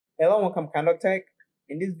Hello, welcome KahindoTech.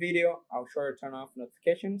 In this video, I'll show you turn off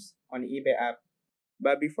notifications on the eBay app.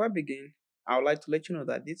 But before I begin, I would like to let you know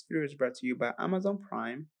that this video is brought to you by Amazon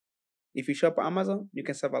Prime. If you shop on Amazon, you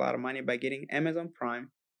can save a lot of money by getting Amazon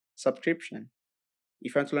Prime subscription.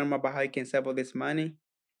 If you want to learn more about how you can save all this money,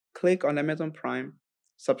 click on the Amazon Prime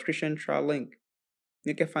subscription trial link.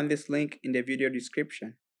 You can find this link in the video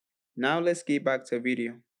description. Now let's get back to the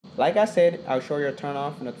video. Like I said, I'll show you how to turn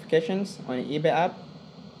off notifications on the eBay app.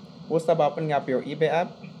 We'll start by opening up your eBay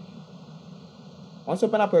app. Once you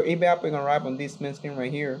open up your eBay app, you're gonna arrive on this main screen right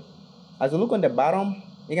here. As you look on the bottom,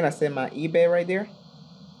 you're gonna see my eBay right there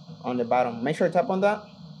on the bottom. Make sure you tap on that.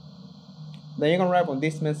 Then you're gonna arrive on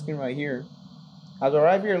this main screen right here. As you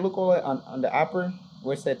arrive here, look all on the upper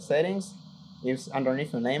where it says settings. It's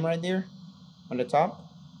underneath your name right there on the top.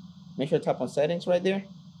 Make sure you tap on settings right there.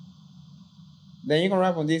 Then you're gonna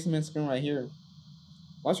arrive on this main screen right here.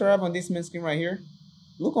 Once you arrive on this main screen right here,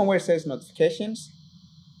 look on where it says notifications.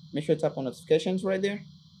 Make sure you tap on notifications right there.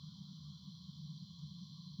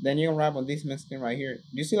 Then you're gonna arrive on this main screen right here.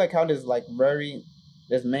 Do you see like how there's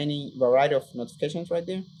many variety of notifications right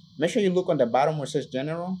there? Make sure you look on the bottom where it says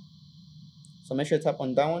general. So make sure you tap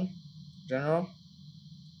on that one, general.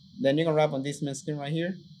 Then you're gonna arrive on this main screen right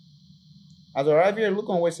here. As you arrive here, look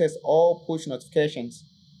on where it says all push notifications.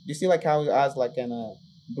 You see like how it has like a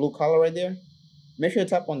blue color right there? Make sure you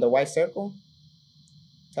tap on the white circle.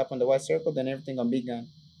 Tap on the white circle, then everything gonna be gone.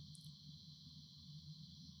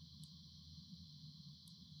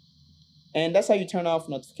 And that's how you turn off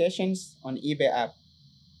notifications on eBay app.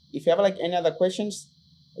 If you have like any other questions,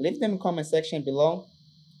 leave them in the comment section below.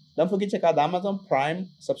 Don't forget to check out the Amazon Prime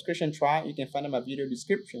subscription trial. You can find them in my video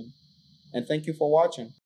description. And thank you for watching.